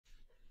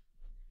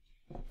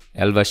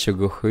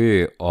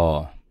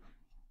1127a.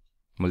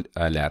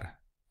 Eller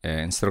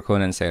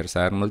instruktionen säger så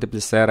här: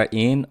 multiplicera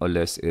in och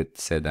lös ut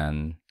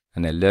sedan.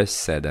 Lös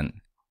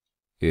sedan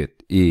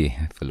ut i.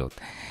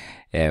 Förlåt.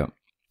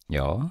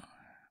 Ja.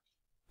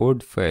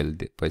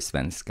 Ordföljd på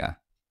svenska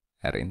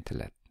är inte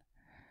lätt.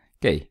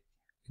 Okej.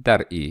 Vi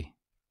tar y.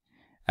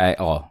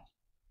 A.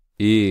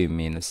 Y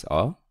minus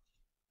a.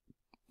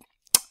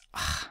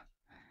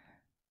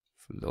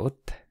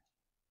 Förlåt.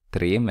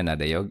 3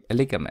 menade jag är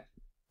lika med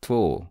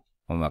 2.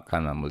 Om man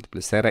kan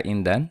multiplicera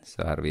in den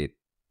så har vi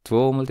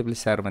 2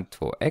 multiplicerat med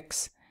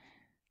 2x.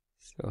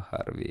 Så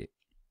har vi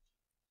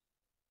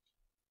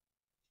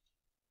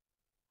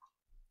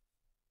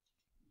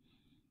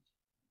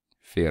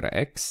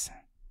 (4x).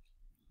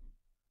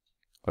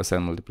 Och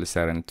sen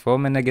multiplicerar 2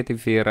 med negativ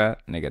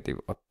 4, negativ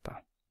 8.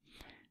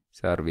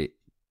 Så har vi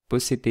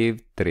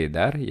positiv 3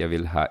 där. Jag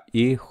vill ha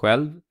y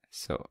själv.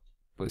 Så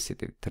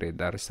positiv 3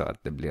 där så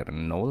att det blir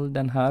 0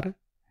 den här.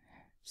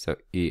 Så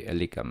y är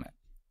lika med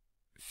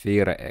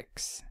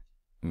 4x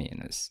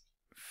minus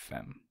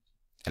 5.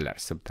 Eller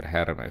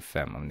subtrahera med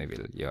 5 om ni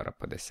vill göra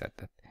på det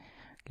sättet.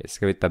 Okej,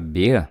 ska vi ta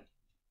b.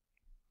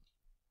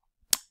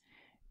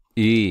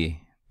 Y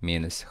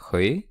minus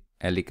 7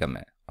 är lika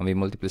med. Om vi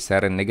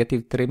multiplicerar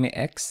negativ 3 med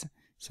x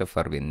så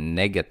får vi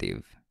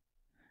negativ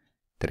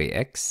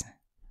 3x.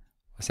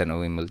 Och sen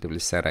om vi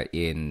multiplicerar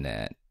in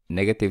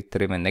negativ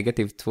 3 med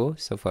negativ 2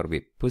 så får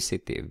vi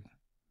positiv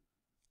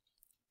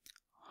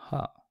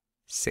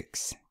 6.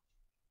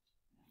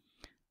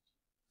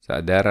 Så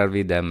adderar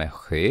vi det med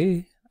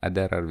 7.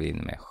 Adderar vi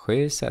med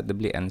 7 så att det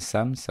blir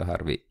ensam så har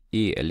vi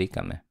y är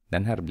lika med.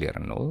 Den här blir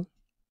 0.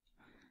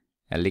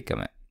 Är lika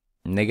med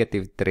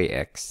negativ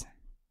 3x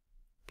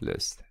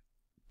plus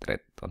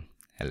 13.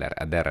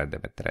 Eller addera det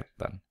med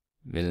 13.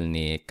 Vill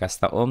ni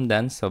kasta om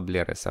den så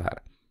blir det så här.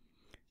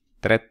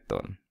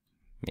 13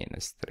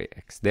 minus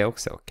 3x. Det är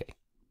också okej.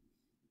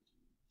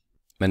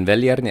 Men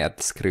väljer ni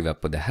att skriva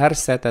på det här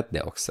sättet, det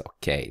är också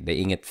okej. Det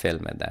är inget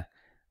fel med det.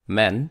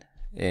 Men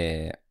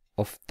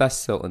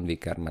oftast så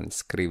undviker man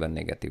skriva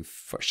negativ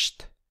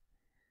först.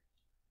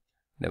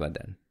 Det var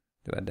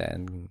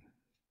den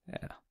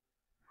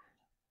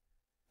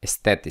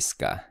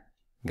estetiska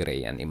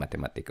grejen i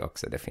matematik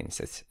också. Det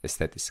finns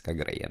estetiska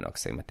grejen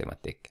också i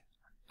matematik.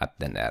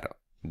 Att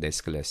det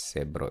skulle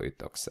se bra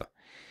ut också.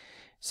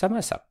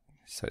 Samma sak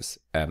så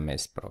med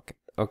språket.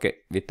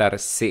 Okej, vi tar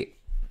C.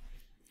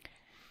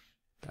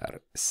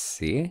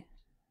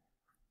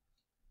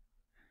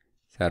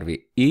 Så har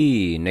vi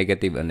y,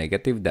 negativ och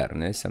negativ där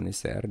nu som ni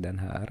ser. Den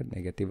här,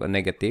 negativ och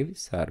negativ.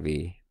 Så har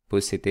vi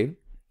positiv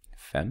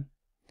 5.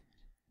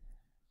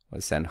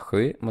 Och sen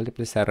 7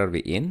 multiplicerar vi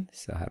in.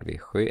 Så har vi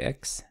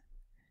 7x.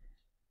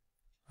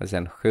 Och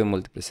sen 7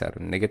 multiplicerar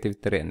negativ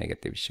 3,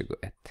 negativ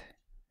 21.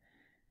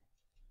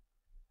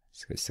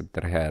 Ska vi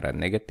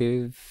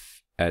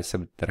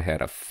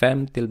subtrahera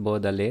 5 till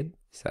båda led.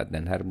 Så att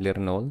den här blir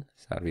 0.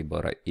 Så har vi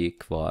bara y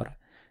kvar.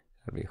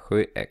 Så har vi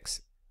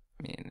 7x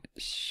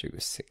minus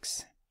 26.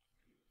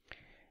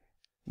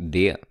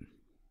 D.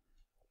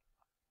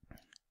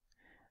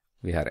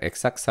 Vi har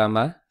exakt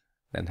samma.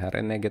 Den här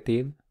är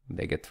negativ.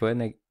 Bägge två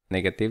är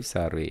negativ. Så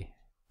har vi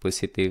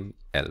positiv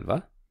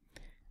 11.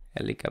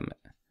 Är lika med.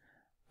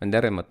 Men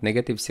däremot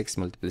negativ 6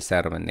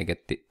 multiplicerar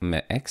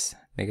med x.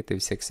 Negativ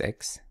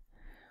 6x.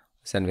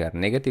 Och sen vi har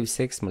negativ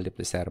 6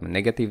 multiplicerar med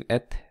negativ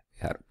 1.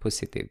 Vi har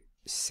positiv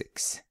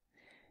 6.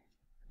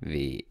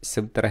 Vi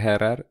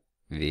subtraherar.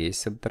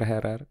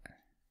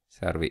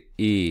 Så har vi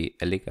y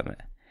är lika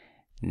med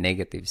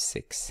negativ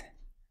 6.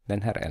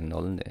 Den här är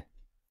 0 nu.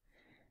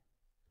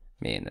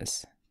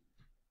 Minus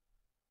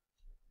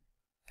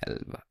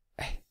 11.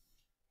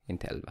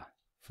 Inte 11.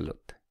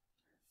 Förlåt.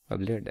 Vad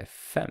blir det?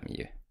 5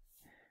 ju.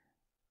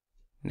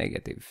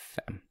 Negativ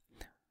 5.